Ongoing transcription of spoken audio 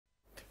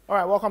All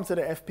right, welcome to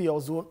the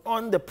FPL Zone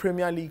on the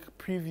Premier League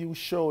preview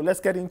show. Let's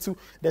get into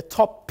the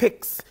top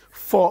picks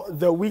for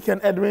the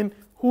weekend. Edwin,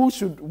 who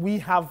should we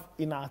have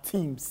in our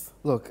teams?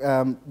 Look,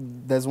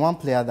 there's one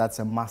player that's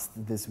a must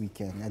this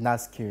weekend, and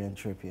that's Kieran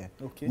Trippier.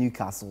 Okay.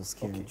 Newcastle's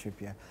Kieran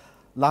Trippier.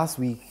 Last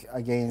week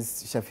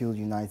against Sheffield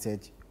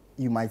United,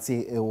 you might say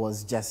it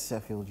was just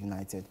Sheffield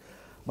United,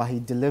 but he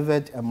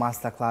delivered a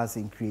masterclass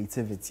in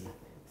creativity.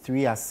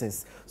 3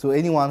 assists. So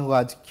anyone who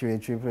had Kieran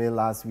Trippier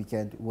last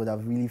weekend would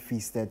have really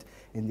feasted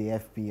in the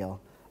FPL.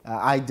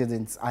 I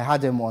didn't. I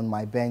had him on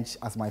my bench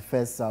as my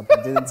first sub.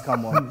 He didn't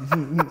come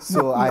on.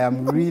 So I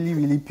am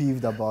really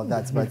peeved about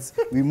that. But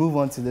we move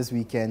on to this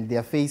weekend.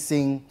 They're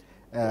facing,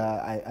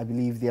 I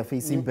believe they're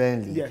facing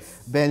Burnley.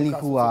 Yes. Burnley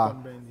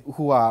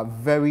who are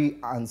very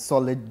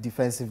unsolid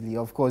defensively.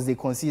 Of course, they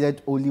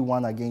conceded only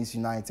 1 against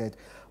United.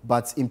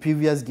 But in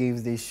previous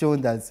games, they've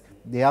shown that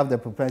they have the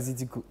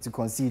propensity to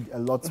concede a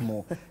lot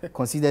more.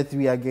 Conceded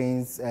 3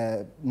 against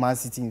Man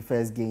City in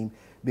first game,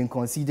 been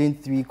conceding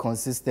 3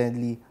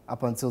 consistently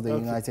up until the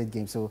United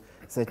game. So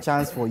it's a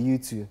chance for you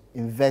to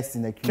invest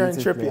in a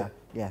creative player.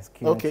 Yes,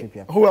 Kieran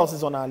Trippier. Who else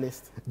is on our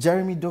list?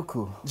 Jeremy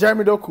Doku.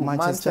 Jeremy Doku,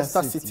 Manchester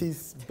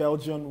City's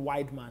Belgian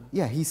wide man.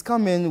 Yeah, he's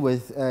come in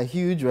with a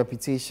huge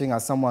reputation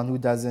as someone who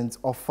doesn't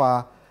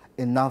offer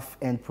enough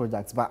end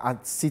products, but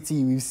at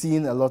City we've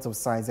seen a lot of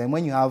signs, and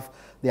when you have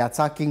the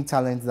attacking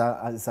talent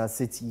that is at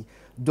City,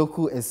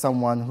 Doku is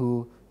someone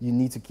who you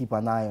need to keep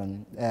an eye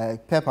on.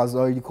 Pep has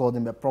already called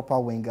him a proper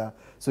winger,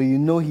 so you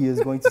know he is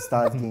going to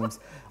start games.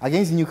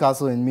 Against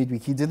Newcastle in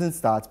midweek, he didn't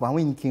start, but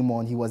when he came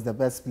on, he was the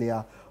best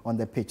player on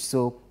the pitch.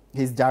 So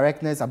his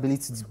directness,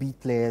 ability to beat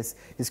players,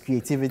 his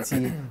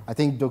creativity, I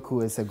think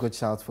Doku is a good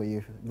shout for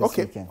you this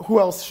weekend. Who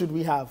else should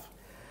we have?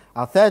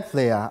 Our third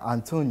player,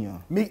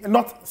 Antonio.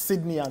 Not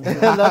Sydney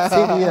Antonio. Not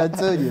Sydney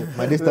Antonio.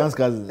 My distance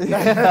cousin.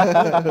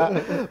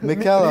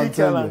 Mikel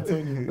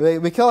Antonio.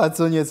 Mikel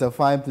Antonio is a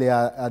fine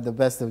player at the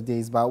best of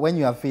days, but when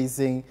you are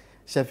facing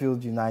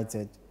Sheffield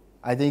United,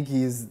 I think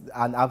he's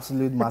an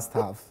absolute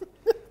must-have.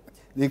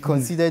 They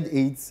conceded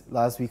 8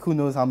 last week. Who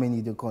knows how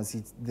many they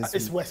concede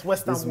this week?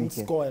 West Ham will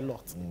score a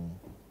lot.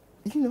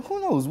 You know, who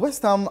knows?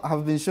 West Ham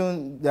have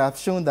shown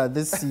that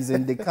this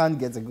season they can't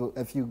get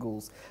a few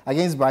goals.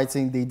 Against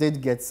Brighton, they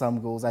did get some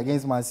goals.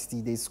 Against Man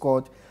City, they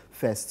scored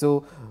first.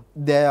 So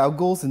there are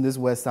goals in this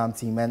West Ham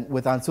team, and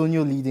with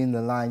Antonio leading the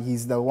line,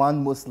 he's the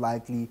one most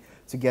likely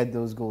to get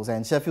those goals.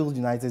 And Sheffield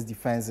United's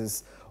defense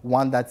is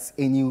one that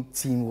any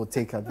team will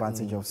take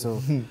advantage of.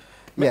 So.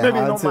 Yeah, maybe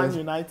not Man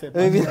United.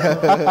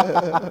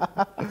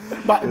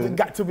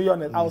 But to be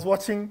honest, I was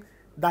watching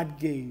that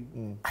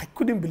game, I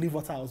couldn't believe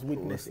what I was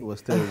witnessing. It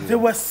was terrible. They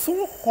were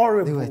so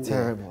horrible. They were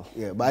terrible.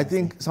 Yeah, but I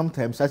think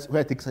sometimes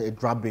where it takes a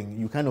drubbing,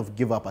 you kind of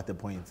give up at the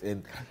point.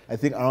 And I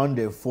think around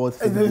the 4th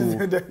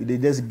goal, they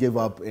just gave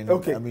up. And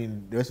I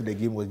mean, the rest of the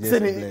game was just.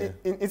 So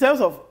in terms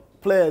of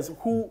players,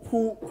 who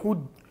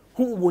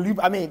will you?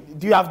 I mean,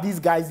 do you have these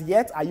guys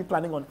yet? Are you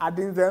planning on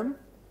adding them?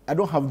 I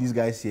don't have these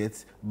guys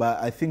yet,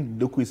 but I think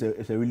Doku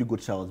is a really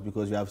good shout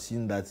because you have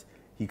seen that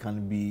he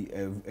can be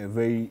a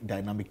very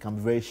dynamic, can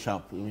be very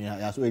sharp. I mean, he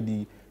has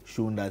already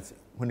shown that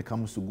when it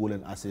comes to goal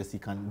and assist, he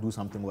can do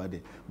something with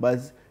it.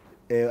 But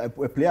a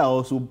player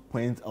also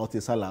points out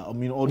to Salah. I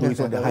mean, although he's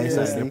on the high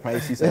side, the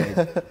pricey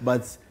side,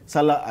 but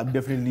Salah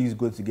definitely is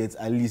going to get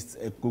at least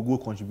a goal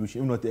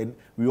contribution. If not,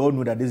 we all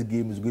know that this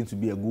game is going to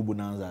be a goal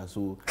bonanza.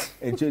 So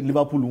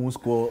Liverpool won't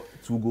score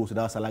 2 goals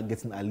without Salah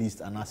getting at least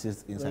an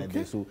assist inside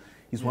there. So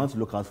he's one to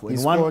look out for. He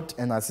scored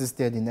and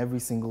assisted in every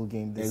single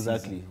game this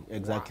season.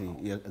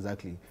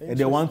 Exactly. And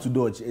they want to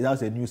dodge.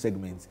 That's a new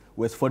segment.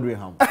 West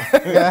Fodringham.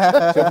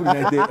 Sheffield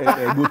United,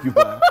 a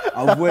goalkeeper.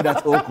 Avoid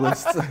at all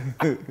costs.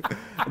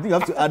 I think you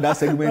have to add that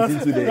segment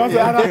into the...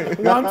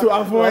 Want to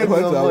avoid.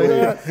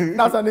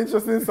 That's an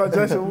interesting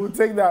suggestion. We'll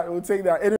take that.